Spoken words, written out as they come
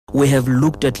We have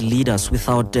looked at leaders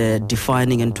without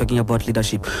defining and talking about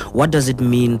leadership. What does it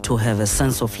mean to have a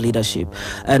sense of leadership?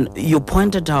 And you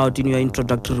pointed out in your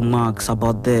introductory remarks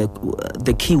about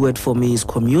the key word for me is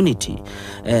community.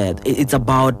 It's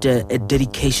about a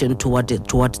dedication towards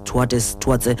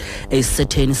a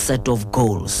certain set of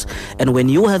goals. And when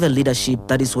you have a leadership,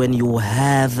 that is when you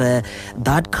have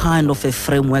that kind of a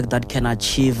framework that can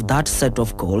achieve that set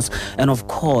of goals. And of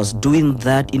course, doing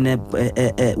that in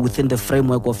within the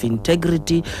framework of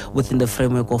integrity, within the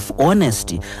framework of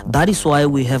honesty. That is why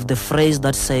we have the phrase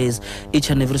that says each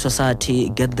and every society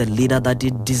get the leader that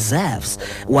it deserves.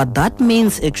 What that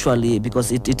means actually,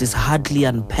 because it is hardly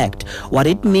unpacked, what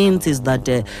it means is that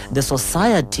the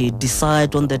society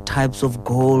decide on the types of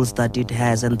goals that it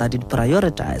has and that it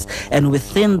prioritizes, and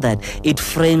within that it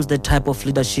frames the type of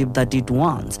leadership that it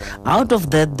wants. Out of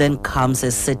that then comes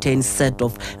a certain set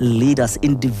of leaders,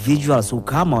 individuals who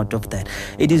come out of that.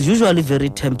 It is usually very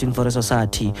tempting for a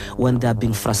society when they are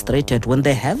being frustrated, when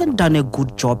they haven't done a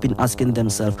good job in asking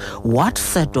themselves, what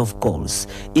set of goals,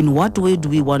 in what way do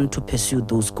we want to pursue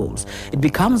those goals? It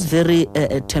becomes very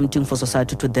tempting for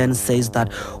society to then say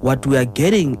that what we are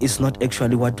getting is not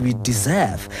actually what we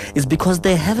deserve. It's because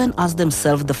they haven't asked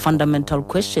themselves the fundamental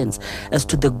questions as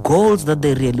to the goals that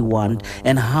they really want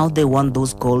and how they want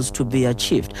those goals to be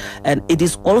achieved. And it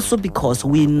is also because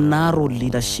we narrow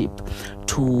leadership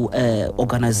to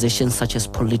organizations such as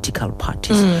political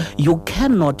parties. You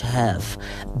cannot have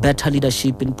better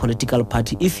leadership in political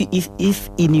party if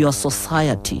in your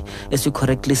society, as you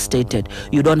correctly stated,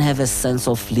 you don't have a sense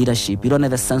of leadership, you don't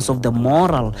have a sense of the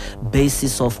moral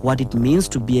basis of what it means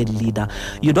to be a leader,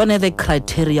 you don't have a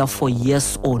criteria for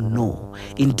yes or no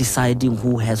in deciding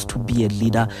who has to be a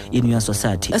leader in your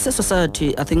society. As a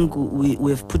society, I think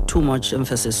we have put too much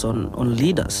emphasis on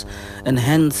leaders, and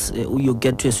hence you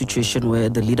get to a situation where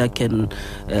the leader can,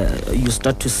 you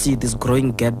start to see this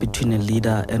growing gap between a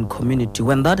leader and community.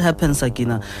 When that happens,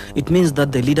 Akina, it means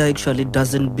that the leader actually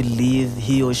doesn't believe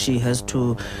he or she has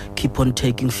to keep on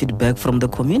taking feedback from the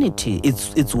community.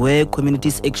 It's where community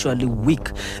is actually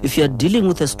weak. If you are dealing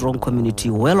with a strong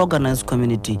community, well-organized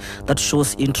community that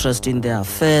shows interest in their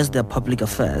affairs, their public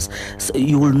affairs, so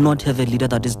you will not have a leader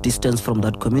that is distanced from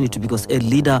that community, because a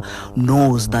leader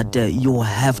knows that you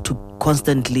have to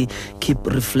constantly keep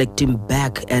reflecting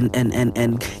back and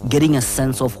getting a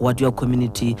sense of what your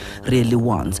community really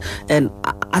wants. And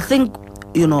I think,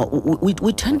 you know,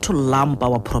 we tend to lump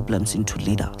our problems into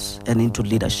leaders and into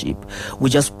leadership. We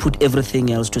just put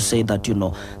everything else to say that, you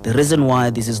know, the reason why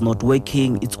this is not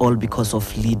working, it's all because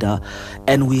of leader.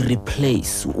 And we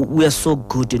replace. We are so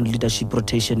good in leadership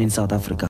rotation in South Africa.